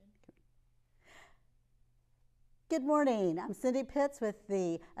Good morning. I'm Cindy Pitts with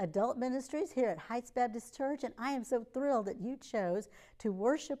the Adult Ministries here at Heights Baptist Church, and I am so thrilled that you chose to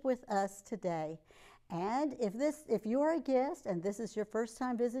worship with us today. And if you're a guest and this is your first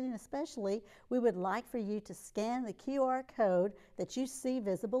time visiting especially, we would like for you to scan the QR code that you see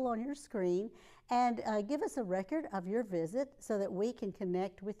visible on your screen and give us a record of your visit so that we can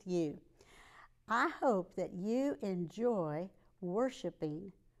connect with you. I hope that you enjoy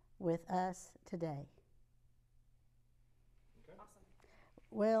worshiping with us today.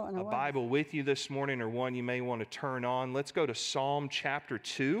 Well, a Bible with you this morning, or one you may want to turn on. Let's go to Psalm chapter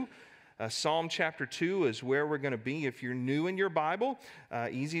 2. Psalm chapter 2 is where we're going to be. If you're new in your Bible,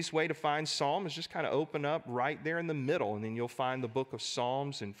 easiest way to find Psalm is just kind of open up right there in the middle, and then you'll find the book of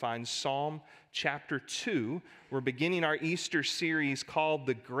Psalms and find Psalm chapter 2. We're beginning our Easter series called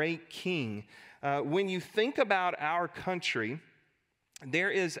The Great King. When you think about our country, there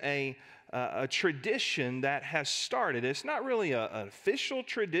is a tradition that has started. It's not really an official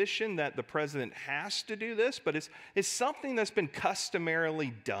tradition that the president has to do this, but it's something that's been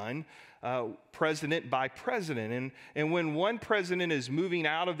customarily done president by president. And when one president is moving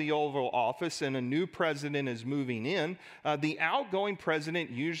out of the Oval Office and a new president is moving in, the outgoing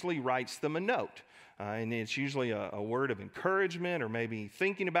president usually writes them a note. And it's usually a word of encouragement, or maybe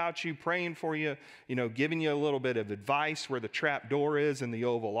thinking about you, praying for you, giving you a little bit of advice where the trap door is in the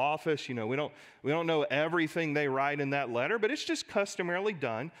Oval Office. We don't know everything they write in that letter, but it's just customarily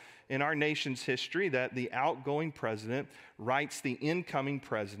done in our nation's history that the outgoing president writes the incoming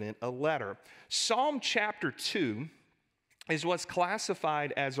president a letter. Psalm chapter 2 is what's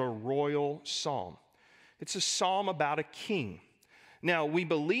classified as a royal psalm. It's a psalm about a king. Now, we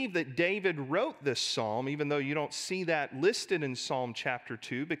believe that David wrote this psalm, even though you don't see that listed in Psalm chapter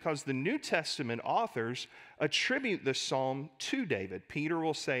 2, because the New Testament authors attribute this psalm to David. Peter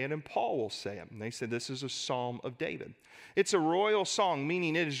will say it and Paul will say it. And they said this is a psalm of David. It's a royal song,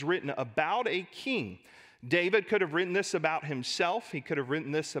 meaning it is written about a king. David could have written this about himself. He could have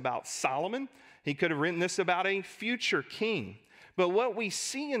written this about Solomon. He could have written this about a future king. But what we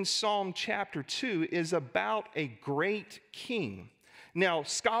see in Psalm chapter 2 is about a great king. Now,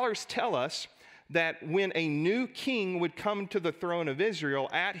 scholars tell us that when a new king would come to the throne of Israel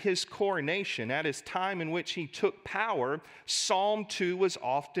at his coronation, at his time in which he took power, Psalm 2 was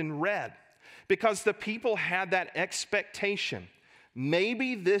often read because the people had that expectation.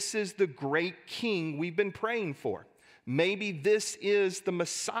 Maybe this is the great king we've been praying for. Maybe this is the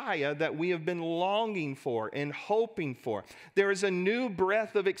Messiah that we have been longing for and hoping for. There is a new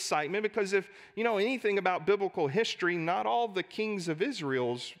breath of excitement because if you know anything about biblical history, not all the kings of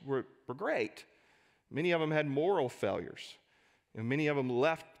Israel were great. Many of them had moral failures. Many of them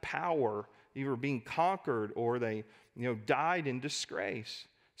left power, either being conquered or they died in disgrace.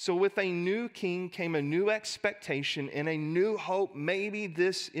 So with a new king came a new expectation and a new hope. Maybe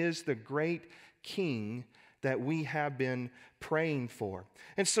this is the great king that we have been praying for.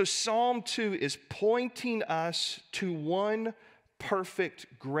 And so Psalm 2 is pointing us to one perfect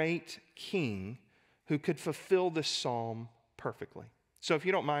great king who could fulfill this psalm perfectly. So if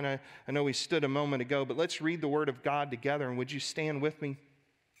you don't mind, I know we stood a moment ago, but let's read the word of God together. And would you stand with me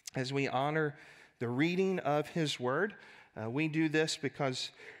as we honor the reading of his word? We do this because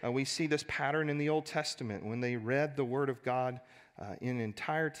we see this pattern in the Old Testament. When they read the word of God in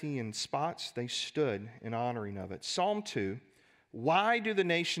entirety in spots, they stood in honoring of it. Psalm 2, why do the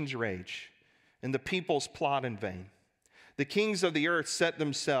nations rage and the peoples plot in vain? The kings of the earth set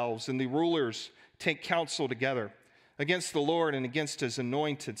themselves and the rulers take counsel together against the Lord and against his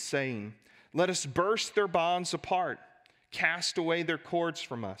anointed, saying, let us burst their bonds apart, cast away their cords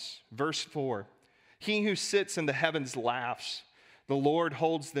from us. Verse 4, he who sits in the heavens laughs, the Lord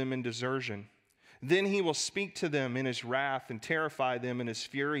holds them in desertion. Then he will speak to them in his wrath and terrify them in his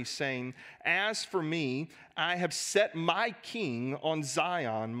fury, saying, as for me, I have set my king on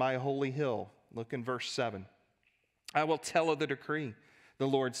Zion, my holy hill. Look in verse 7. I will tell of the decree. The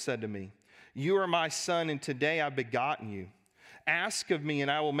Lord said to me, you are my son, and today I've begotten you. Ask of me,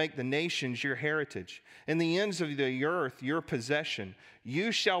 and I will make the nations your heritage, and the ends of the earth your possession.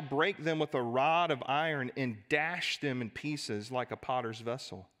 You shall break them with a rod of iron and dash them in pieces like a potter's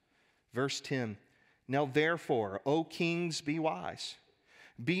vessel. Verse 10. Now therefore, O kings, be wise.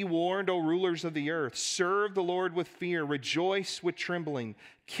 Be warned, O rulers of the earth. Serve the Lord with fear. Rejoice with trembling.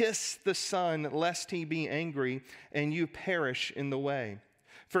 Kiss the Son, lest he be angry and you perish in the way.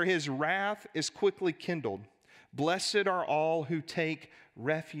 For his wrath is quickly kindled. Blessed are all who take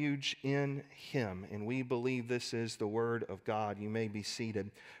refuge in him. And we believe this is the word of God. You may be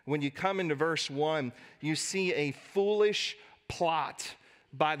seated. When you come into verse 1, you see a foolish plot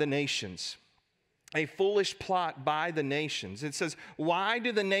by the nations. a foolish plot by the nations. It says, why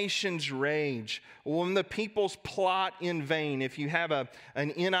do the nations rage when the peoples plot in vain? If you have an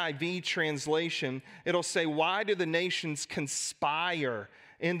NIV translation, it'll say, why do the nations conspire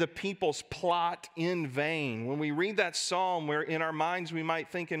and the peoples plot in vain? When we read that psalm, where in our minds we might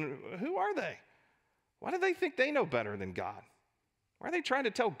think, who are they? Why do they think they know better than God? Why are they trying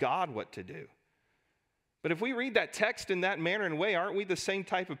to tell God what to do? But if we read that text in that manner and way, aren't we the same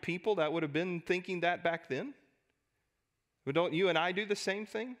type of people that would have been thinking that back then? But don't you and I do the same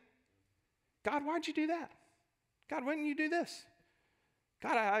thing? God, why'd you do that? God, why didn't you do this?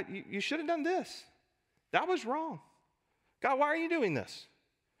 God, you should have done this. That was wrong. God, why are you doing this?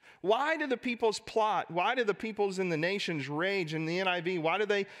 Why do the peoples plot? Why do the peoples in the nations rage? In the NIV, why do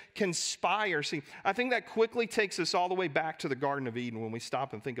they conspire? See, I think that quickly takes us all the way back to the Garden of Eden when we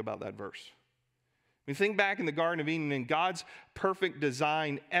stop and think about that verse. We think back in the Garden of Eden, in God's perfect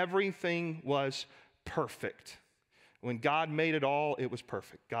design, everything was perfect. When God made it all, it was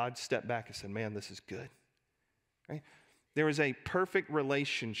perfect. God stepped back and said, man, this is good. Right? There was a perfect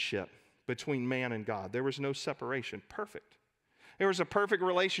relationship between man and God. There was no separation. Perfect. There was a perfect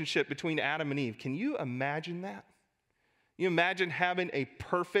relationship between Adam and Eve. Can you imagine that? You imagine having a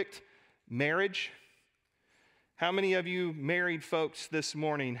perfect marriage? How many of you married folks this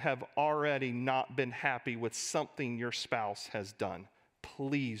morning have already not been happy with something your spouse has done?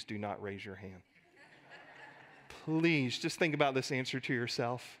 Please do not raise your hand. Please, just think about this answer to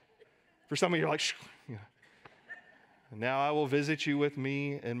yourself. For some of you, you're like, yeah. Now I will visit you with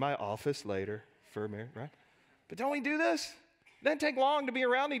me in my office later for marriage, right? But don't we do this? It doesn't take long to be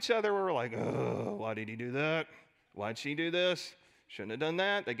around each other where we're like, oh, why did he do that? Why'd she do this? Shouldn't have done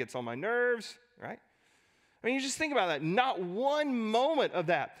that. That gets on my nerves, right? I mean, you just think about that. Not one moment of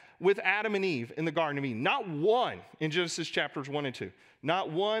that with Adam and Eve in the Garden of Eden. Not one in Genesis chapters 1 and 2.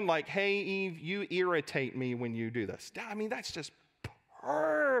 Not one like, hey, Eve, you irritate me when you do this. I mean, that's just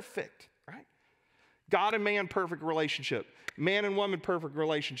perfect, right? God and man, perfect relationship. Man and woman, perfect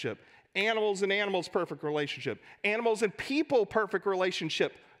relationship. Animals and animals, perfect relationship. Animals and people, perfect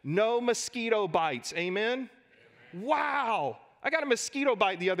relationship. No mosquito bites. Amen? Wow. I got a mosquito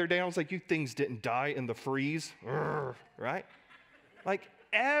bite the other day. I was like, you things didn't die in the freeze. Urgh, right? Like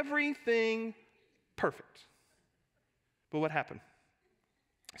everything perfect. But what happened?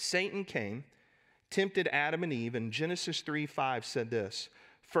 Satan came, tempted Adam and Eve, and Genesis 3:5 said this,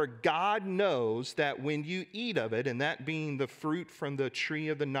 for God knows that when you eat of it, and that being the fruit from the tree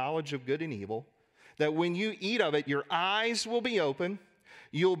of the knowledge of good and evil, that when you eat of it, your eyes will be open.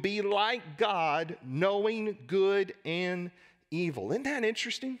 You'll be like God, knowing good and evil. Isn't that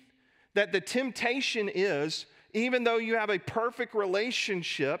interesting? That the temptation is, even though you have a perfect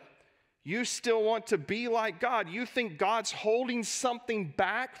relationship, you still want to be like God. You think God's holding something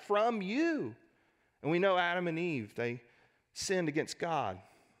back from you. And we know Adam and Eve, they sinned against God.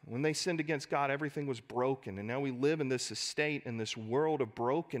 When they sinned against God, everything was broken. And now we live in this estate, in this world of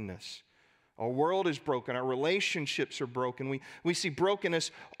brokenness. Our world is broken. Our relationships are broken. We see brokenness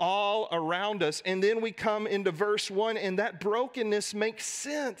all around us. And then we come into verse 1, and that brokenness makes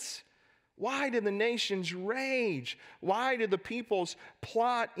sense. Why do the nations rage? Why do the peoples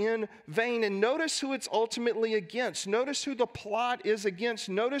plot in vain? And notice who it's ultimately against. Notice who the plot is against.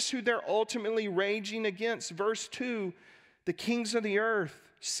 Notice who they're ultimately raging against. Verse 2, the kings of the earth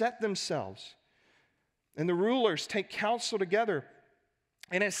set themselves, and the rulers take counsel together.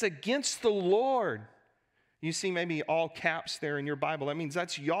 And it's against the Lord. You see maybe all caps there in your Bible. That means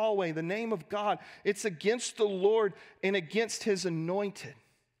that's Yahweh, the name of God. It's against the Lord and against his anointed.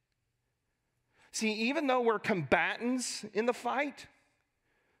 See, even though we're combatants in the fight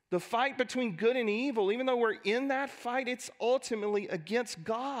between good and evil, even though we're in that fight, it's ultimately against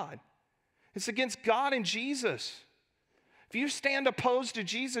God. It's against God and Jesus. If you stand opposed to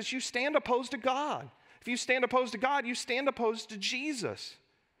Jesus, you stand opposed to God. If you stand opposed to God, you stand opposed to Jesus.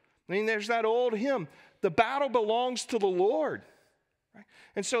 I mean, there's that old hymn, the battle belongs to the Lord. Right?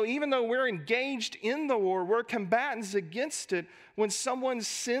 And so even though we're engaged in the war, we're combatants against it. When someone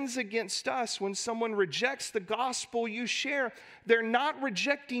sins against us, when someone rejects the gospel you share, they're not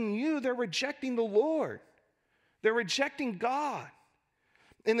rejecting you, they're rejecting the Lord. They're rejecting God.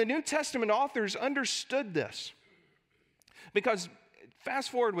 And the New Testament authors understood this. Because fast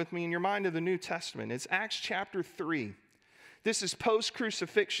forward with me in your mind to the New Testament. It's Acts chapter 3. This is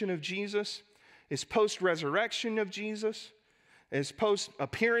post-crucifixion of Jesus. It's post-resurrection of Jesus. It's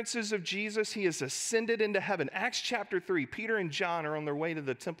post-appearances of Jesus. He has ascended into heaven. Acts chapter 3, Peter and John are on their way to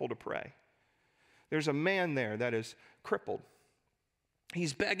the temple to pray. There's a man there that is crippled.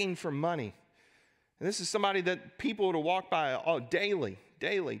 He's begging for money. And this is somebody that people would walk by daily.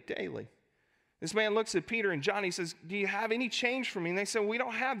 This man looks at Peter and John. He says, do you have any change for me? And they said, we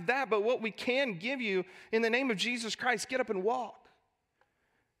don't have that, but what we can give you in the name of Jesus Christ, get up and walk.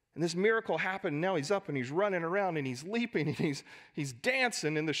 And this miracle happened, and now he's up and he's running around and he's leaping and he's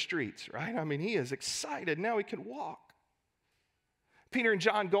dancing in the streets, right? I mean, he is excited. Now he can walk. Peter and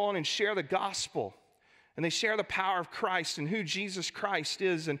John go on and share the gospel. And they share the power of Christ and who Jesus Christ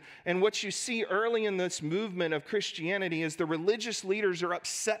is. And what you see early in this movement of Christianity is the religious leaders are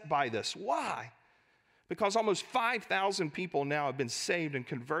upset by this. Why? Because almost 5,000 people now have been saved and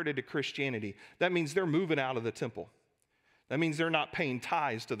converted to Christianity. That means they're moving out of the temple. That means they're not paying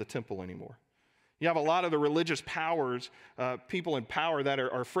tithes to the temple anymore. You have a lot of the religious powers, people in power that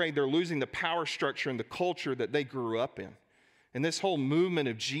are afraid they're losing the power structure and the culture that they grew up in. And this whole movement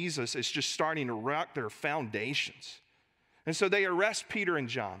of Jesus is just starting to rock their foundations. And so they arrest Peter and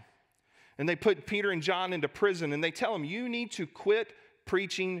John. And they put Peter and John into prison. And they tell them, you need to quit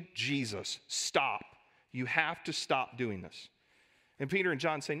preaching Jesus. Stop. You have to stop doing this. And Peter and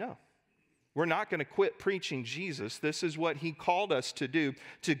John say, no. We're not going to quit preaching Jesus. This is what he called us to do,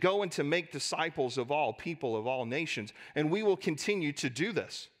 to go and to make disciples of all people, of all nations. And we will continue to do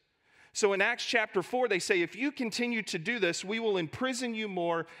this. So in Acts chapter 4, they say, if you continue to do this, we will imprison you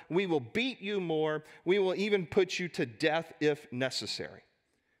more, we will beat you more, we will even put you to death if necessary.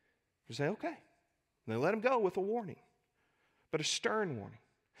 You say, okay. And they let him go with a warning, but a stern warning.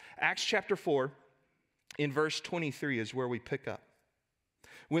 Acts chapter 4, in verse 23 is where we pick up.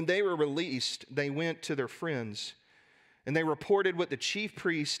 When they were released, they went to their friends, and they reported what the chief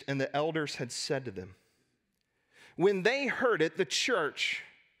priest and the elders had said to them. When they heard it, the church,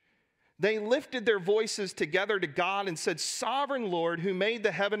 they lifted their voices together to God and said, Sovereign Lord, who made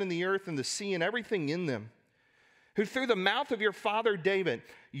the heaven and the earth and the sea and everything in them, who through the mouth of your father David,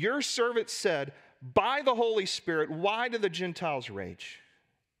 your servant said, by the Holy Spirit, why do the Gentiles rage?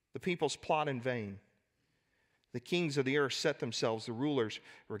 The peoples plot in vain. The kings of the earth set themselves, the rulers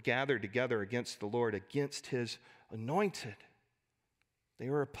were gathered together against the Lord, against his anointed. They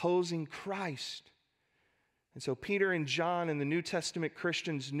were opposing Christ. And so Peter and John and the New Testament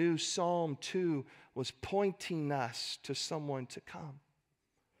Christians knew Psalm 2 was pointing us to someone to come.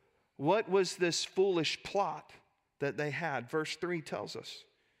 What was this foolish plot that they had? Verse 3 tells us.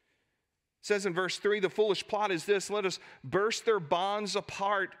 It says in verse 3, the foolish plot is this: let us burst their bonds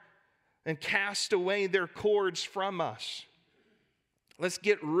apart and cast away their cords from us. Let's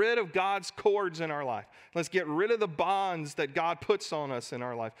get rid of God's cords in our life. Let's get rid of the bonds that God puts on us in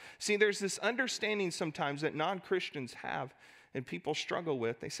our life. See, there's this understanding sometimes that non-Christians have and people struggle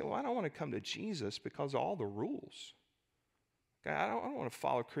with. They say, well, I don't want to come to Jesus because of all the rules. Okay, I don't want to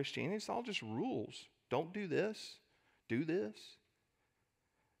follow Christianity. It's all just rules. Don't do this. Do this.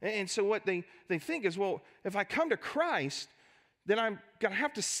 And so what they think is, well, if I come to Christ, then I'm going to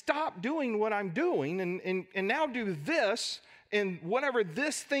have to stop doing what I'm doing and now do this. And whatever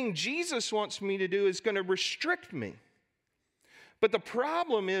this thing Jesus wants me to do is going to restrict me. But the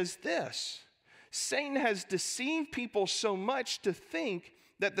problem is this: Satan has deceived people so much to think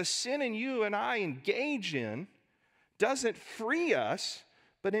that the sin in you and I engage in doesn't free us,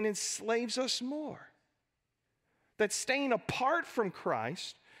 but it enslaves us more. That staying apart from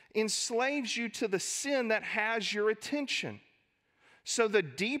Christ enslaves you to the sin that has your attention. So the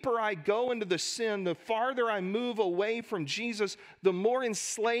deeper I go into the sin, the farther I move away from Jesus, the more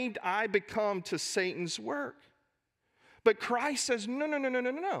enslaved I become to Satan's work. But Christ says,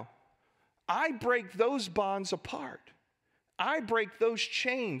 no. I break those bonds apart. I break those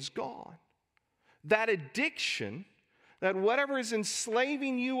chains gone. That addiction, that whatever is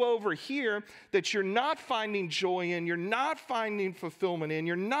enslaving you over here, that you're not finding joy in, you're not finding fulfillment in,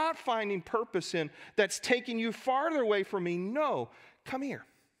 you're not finding purpose in, that's taking you farther away from me, no. Come here.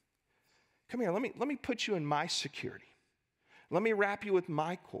 Come here. Let me put you in my security. Let me wrap you with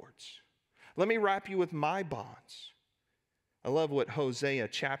my cords. Let me wrap you with my bonds. I love what Hosea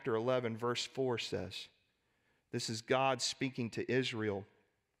chapter 11 verse 4 says. This is God speaking to Israel,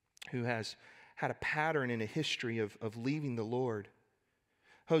 who has had a pattern and a history of leaving the Lord.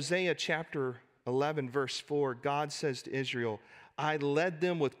 Hosea chapter 11 verse 4, God says to Israel, I led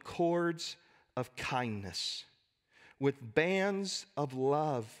them with cords of kindness, with bands of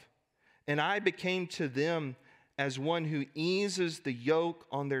love, and I became to them as one who eases the yoke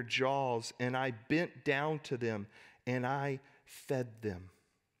on their jaws, and I bent down to them, and I fed them.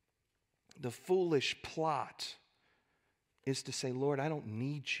 The foolish plot is to say, Lord, I don't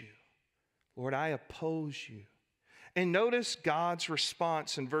need you. Lord, I oppose you. And notice God's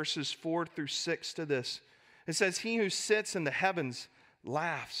response in verses 4 through 6 to this. It says, he who sits in the heavens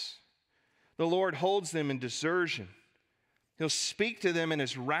laughs. The Lord holds them in desertion. He'll speak to them in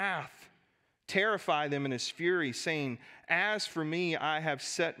his wrath, terrify them in his fury, saying, as for me, I have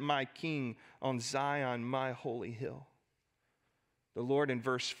set my king on Zion, my holy hill. The Lord in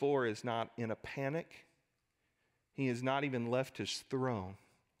verse 4 is not in a panic. He has not even left his throne.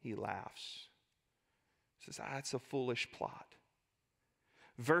 He laughs. He says, it's a foolish plot.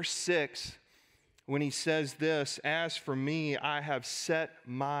 Verse 6, when he says this, as for me, I have set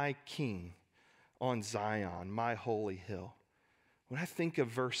my king on Zion, my holy hill. When I think of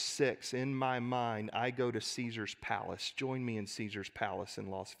verse 6, in my mind, I go to Caesar's Palace. Join me in Caesar's Palace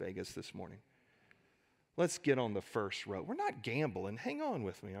in Las Vegas this morning. Let's get on the first row. We're not gambling. Hang on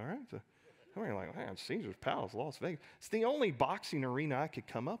with me, all right? We're like, man, Caesar's Palace, Las Vegas. It's the only boxing arena I could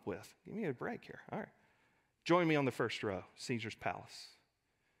come up with. Give me a break here. All right. Join me on the first row, Caesar's Palace.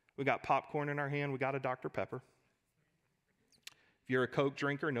 We got popcorn in our hand. We got a Dr. Pepper. If you're a Coke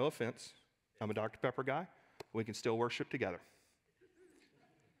drinker, no offense. I'm a Dr. Pepper guy. We can still worship together.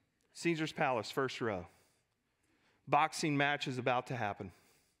 Caesar's Palace, first row. Boxing match is about to happen.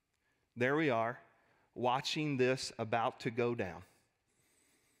 There we are, watching this about to go down.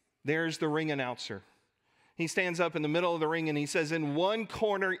 There's the ring announcer. He stands up in the middle of the ring and he says, in one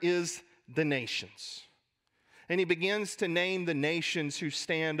corner is the nations. And he begins to name the nations who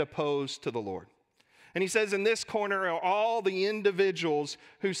stand opposed to the Lord. And he says, in this corner are all the individuals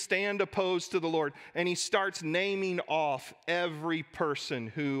who stand opposed to the Lord. And he starts naming off every person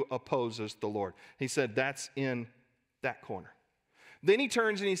who opposes the Lord. He said, that's in that corner. Then he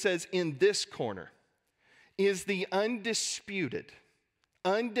turns and he says, in this corner is the undisputed,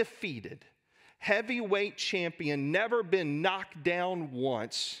 undefeated, heavyweight champion, never been knocked down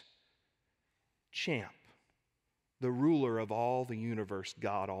once, champ, the ruler of all the universe,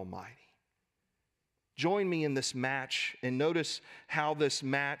 God Almighty. Join me in this match and notice how this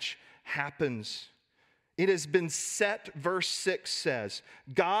match happens. It has been set, verse 6 says,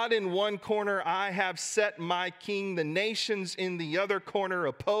 God in one corner, I have set my king, the nations in the other corner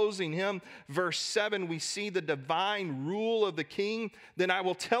opposing him. Verse 7, we see the divine rule of the king. Then I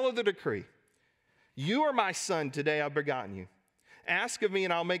will tell of the decree. You are my son, today I've begotten you. Ask of me,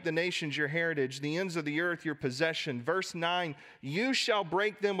 and I'll make the nations your heritage, the ends of the earth your possession. Verse 9, you shall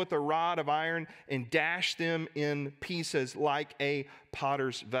break them with a rod of iron and dash them in pieces like a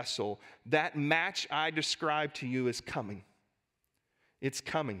potter's vessel. That match I described to you is coming. It's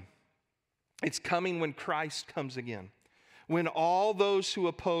coming. It's coming when Christ comes again. When all those who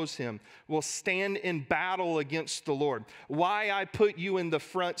oppose him will stand in battle against the Lord. Why I put you in the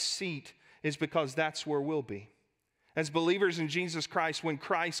front seat is because that's where we'll be. As believers in Jesus Christ, when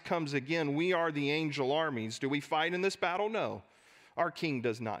Christ comes again, we are the angel armies. Do we fight in this battle? No. Our king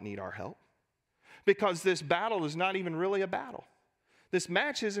does not need our help. Because this battle is not even really a battle. This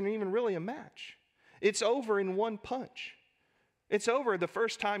match isn't even really a match. It's over in one punch. It's over the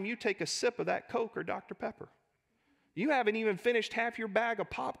first time you take a sip of that Coke or Dr. Pepper. You haven't even finished half your bag of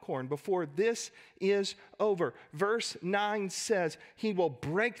popcorn before this is over. Verse 9 says, he will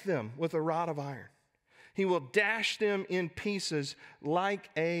break them with a rod of iron. He will dash them in pieces like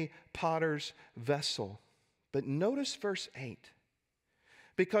a potter's vessel. But notice verse 8.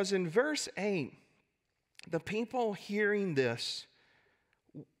 Because in verse 8, the people hearing this,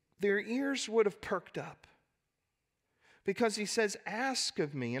 their ears would have perked up. Because he says, ask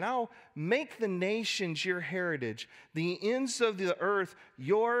of me, and I'll make the nations your heritage, the ends of the earth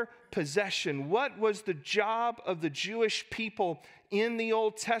your possession. What was the job of the Jewish people in the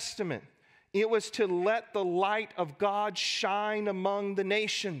Old Testament? It was to let the light of God shine among the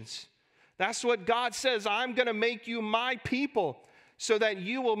nations. That's what God says. I'm going to make you my people so that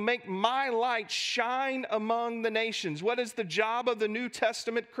you will make my light shine among the nations. What is the job of the New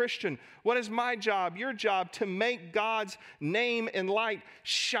Testament Christian? What is my job, your job? To make God's name and light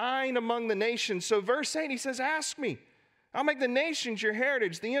shine among the nations. So verse 8, he says, ask me. I'll make the nations your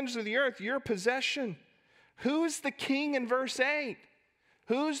heritage, the ends of the earth your possession. Who's the king in verse 8?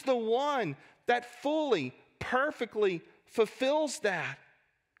 Who's the one that fully, perfectly fulfills that?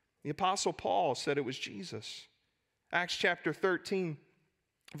 The Apostle Paul said it was Jesus. Acts chapter 13,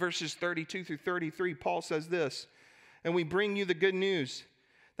 verses 32 through 33, Paul says this, and we bring you the good news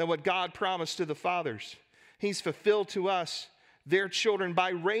that what God promised to the fathers, he's fulfilled to us, their children, by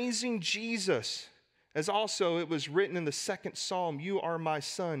raising Jesus, as also it was written in the second psalm, you are my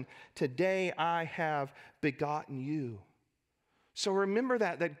son, today I have begotten you. So remember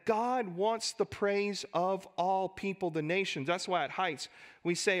that God wants the praise of all people, the nations. That's why at Heights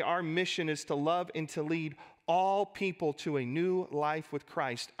we say our mission is to love and to lead all people to a new life with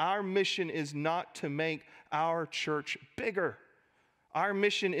Christ. Our mission is not to make our church bigger. Our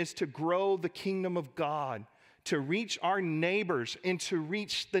mission is to grow the kingdom of God, to reach our neighbors and to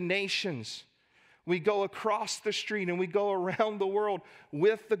reach the nations. We go across the street and we go around the world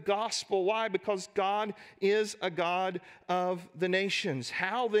with the gospel. Why? Because God is a God of the nations.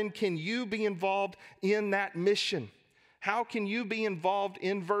 How then can you be involved in that mission? How can you be involved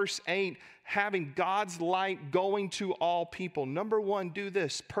in verse 8, having God's light going to all people? Number one, do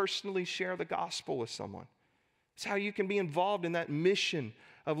this. Personally share the gospel with someone. It's how you can be involved in that mission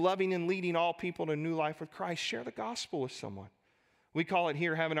of loving and leading all people to a new life with Christ. Share the gospel with someone. We call it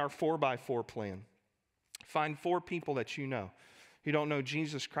here having our 4x4 plan. Find 4 people that you know who don't know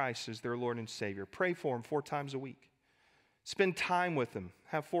Jesus Christ as their Lord and Savior. Pray for them 4 times a week. Spend time with them.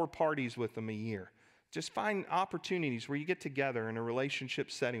 Have 4 parties with them a year. Just find opportunities where you get together in a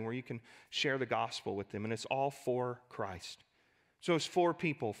relationship setting where you can share the gospel with them, and it's all for Christ. So it's 4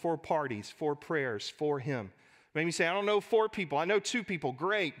 people, 4 parties, 4 prayers for Him. Maybe you say, I don't know 4 people. I know 2 people.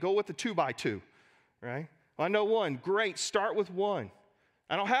 Great. Go with the 2x2, right? Well, I know 1. Great. Start with 1.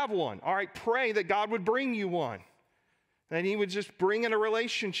 I don't have 1. All right, pray that God would bring you 1. That He would just bring in a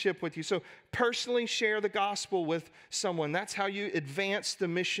relationship with you. So personally share the gospel with someone. That's how you advance the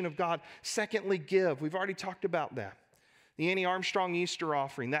mission of God. Secondly, give. We've already talked about that. The Annie Armstrong Easter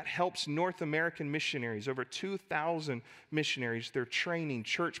offering, that helps North American missionaries, over 2,000 missionaries. They're training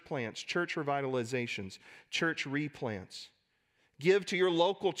church plants, church revitalizations, church replants. Give to your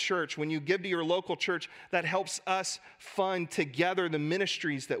local church. When you give to your local church, that helps us fund together the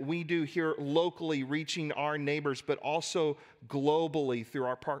ministries that we do here locally, reaching our neighbors, but also globally through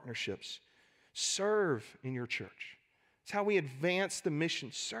our partnerships. Serve in your church. It's how we advance the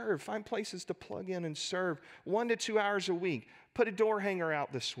mission. Serve. Find places to plug in and serve 1 to 2 hours a week. Put a door hanger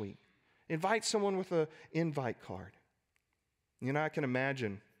out this week. Invite someone with an invite card. You know, I can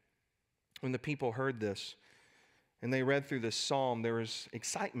imagine when the people heard this, and they read through this psalm, there was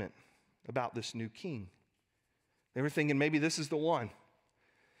excitement about this new king. They were thinking maybe this is the one,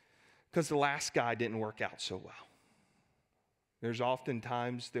 because the last guy didn't work out so well.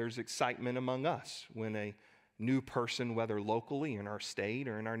 There's excitement among us when a new person, whether locally in our state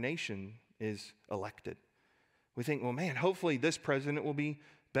or in our nation, is elected. We think, well, man, hopefully this president will be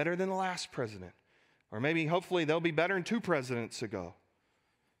better than the last president. Or maybe hopefully they'll be better than 2 presidents ago.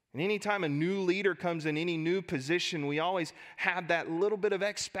 And anytime a new leader comes in any new position, we always have that little bit of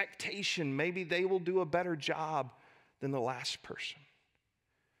expectation. Maybe they will do a better job than the last person.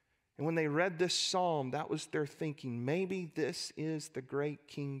 And when they read this psalm, that was their thinking. Maybe this is the great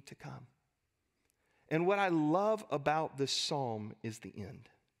king to come. And what I love about this psalm is the end.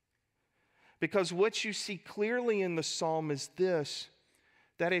 Because what you see clearly in the psalm is this,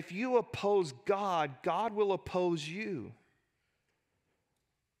 that if you oppose God, God will oppose you.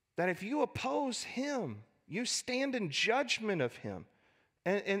 That if you oppose Him, you stand in judgment of Him.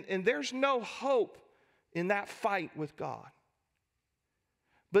 And there's no hope in that fight with God.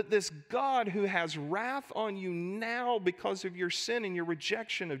 But this God who has wrath on you now because of your sin and your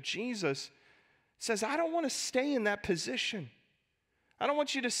rejection of Jesus says, I don't want to stay in that position. I don't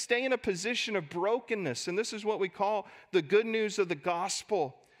want you to stay in a position of brokenness. And this is what we call the good news of the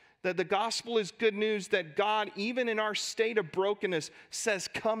gospel. That the gospel is good news that God, even in our state of brokenness, says,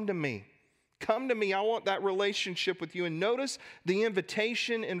 come to me. Come to me. I want that relationship with you. And notice the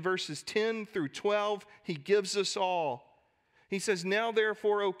invitation in verses 10 through 12. He gives us all. He says, now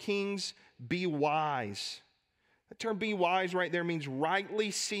therefore, O kings, be wise. The term be wise right there means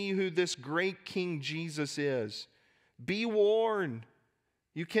rightly see who this great King Jesus is. Be warned.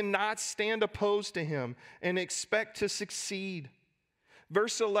 You cannot stand opposed to Him and expect to succeed.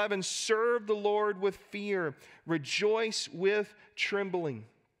 Verse 11, serve the Lord with fear, rejoice with trembling.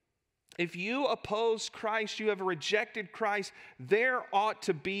 If you oppose Christ, you have rejected Christ, there ought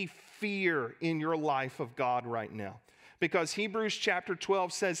to be fear in your life of God right now. Because Hebrews chapter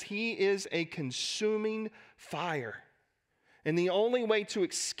 12 says He is a consuming fire. And the only way to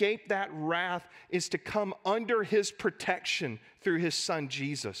escape that wrath is to come under His protection through His Son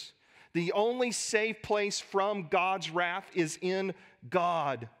Jesus. The only safe place from God's wrath is in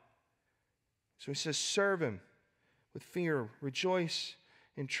God. So He says, serve Him with fear, rejoice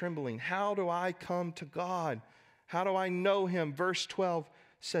in trembling. How do I come to God? How do I know Him? Verse 12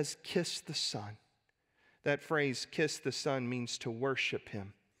 says, kiss the Son. That phrase, kiss the Son, means to worship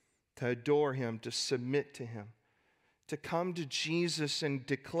Him, to adore Him, to submit to Him, to come to Jesus and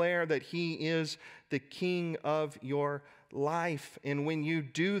declare that He is the King of your life. And when you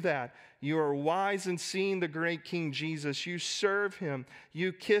do that, you are wise in seeing the great King Jesus. You serve Him,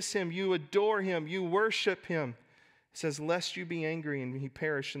 you kiss Him, you adore Him, you worship Him. It says, lest you be angry and He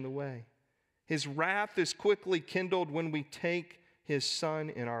perish in the way. His wrath is quickly kindled when we take His Son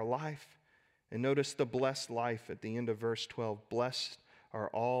in our life. And notice the blessed life at the end of verse 12. Blessed are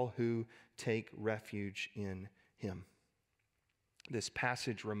all who take refuge in him. This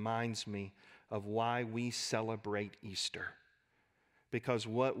passage reminds me of why we celebrate Easter. Because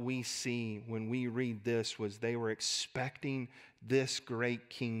what we see when we read this was they were expecting this great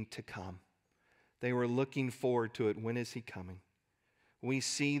king to come. They were looking forward to it. When is he coming? We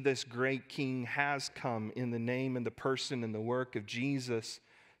see this great king has come in the name and the person and the work of Jesus,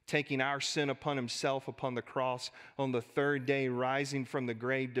 taking our sin upon himself upon the cross on the third day, rising from the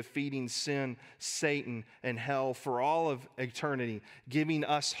grave, defeating sin, Satan, and hell for all of eternity, giving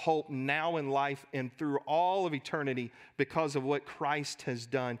us hope now in life and through all of eternity because of what Christ has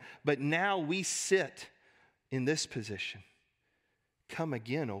done. But now we sit in this position. Come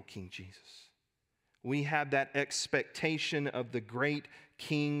again, O King Jesus. We have that expectation of the great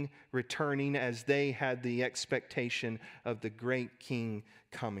king returning as they had the expectation of the great king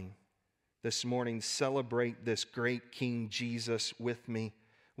coming. This morning, celebrate this great King Jesus with me.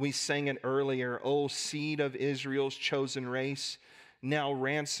 We sang it earlier, O seed of Israel's chosen race, now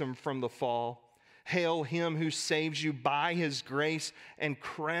ransomed from the fall. Hail him who saves you by his grace and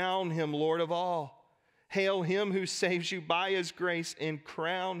crown him Lord of all. Hail him who saves you by his grace and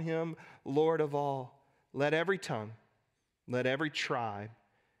crown him Lord of all. Let every tongue, let every tribe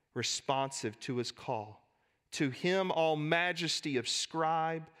responsive to his call. To him all majesty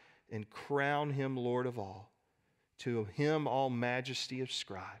ascribe and crown him Lord of all. To him all majesty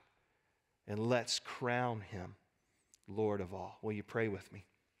ascribe and let's crown him Lord of all. Will you pray with me?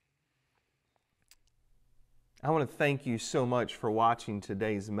 I want to thank you so much for watching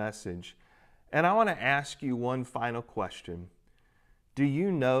today's message. And I want to ask you one final question. Do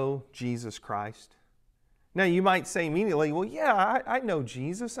you know Jesus Christ? Now you might say immediately, well, yeah, I know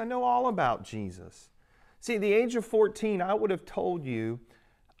Jesus. I know all about Jesus. See, at the age of 14, I would have told you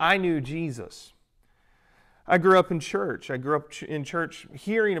I knew Jesus. I grew up in church. I grew up in church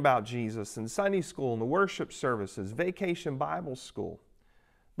hearing about Jesus in Sunday school and the worship services, vacation Bible school.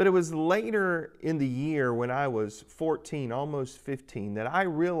 But it was later in the year when I was 14, almost 15, that I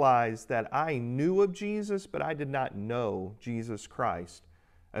realized that I knew of Jesus, but I did not know Jesus Christ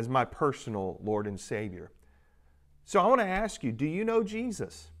as my personal Lord and Savior. So I want to ask you, do you know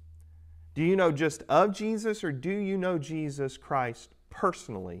Jesus? Do you know just of Jesus, or do you know Jesus Christ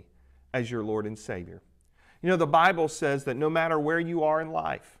personally as your Lord and Savior? You know, the Bible says that no matter where you are in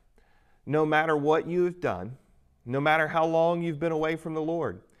life, no matter what you have done, no matter how long you've been away from the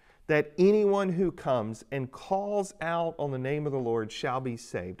Lord, that anyone who comes and calls out on the name of the Lord shall be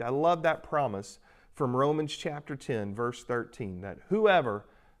saved. I love that promise from Romans chapter 10, verse 13, that whoever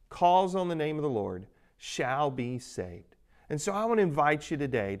calls on the name of the Lord shall be saved. And so I want to invite you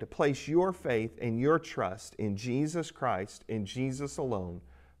today to place your faith and your trust in Jesus Christ and Jesus alone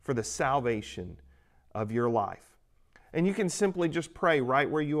for the salvation of your life. And you can simply just pray right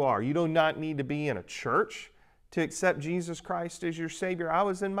where you are. You do not need to be in a church to accept Jesus Christ as your Savior. I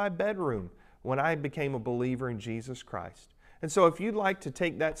was in my bedroom when I became a believer in Jesus Christ. And so if you'd like to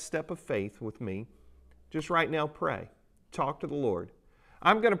take that step of faith with me, just right now pray. Talk to the Lord.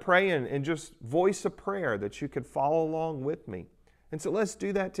 I'm going to pray and just voice a prayer that you could follow along with me. And so let's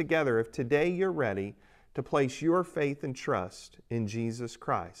do that together if today you're ready to place your faith and trust in Jesus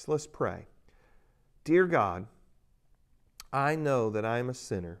Christ. Let's pray. Dear God, I know that I'm a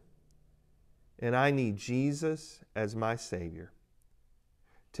sinner and I need Jesus as my Savior.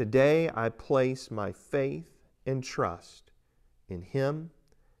 Today I place my faith and trust in Him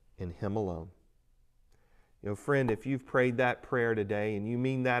and Him alone. You know, friend, if you've prayed that prayer today and you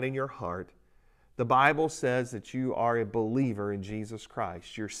mean that in your heart, the Bible says that you are a believer in Jesus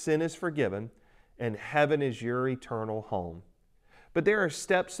Christ. Your sin is forgiven and heaven is your eternal home. But there are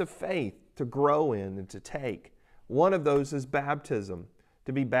steps of faith to grow in and to take. One of those is baptism,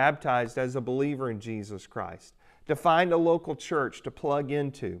 to be baptized as a believer in Jesus Christ, to find a local church to plug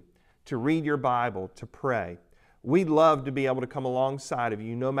into, to read your Bible, to pray. We'd love to be able to come alongside of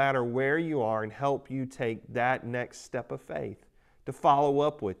you no matter where you are and help you take that next step of faith, to follow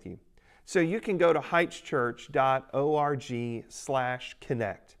up with you. So you can go to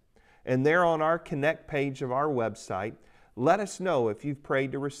heightschurch.org/connect. And there on our Connect page of our website, let us know if you've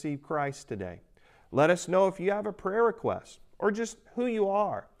prayed to receive Christ today. Let us know if you have a prayer request or just who you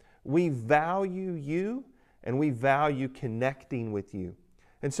are. We value you and we value connecting with you.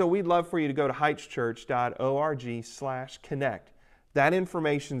 And so we'd love for you to go to heightschurch.org/connect. That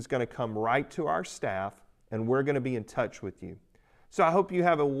information is going to come right to our staff and we're going to be in touch with you. So I hope you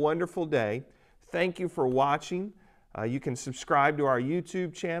have a wonderful day. Thank you for watching. You can subscribe to our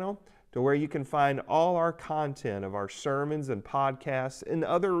YouTube channel to where you can find all our content of our sermons and podcasts and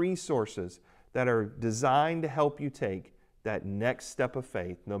other resources that are designed to help you take that next step of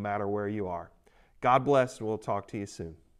faith no matter where you are. God bless, and we'll talk to you soon.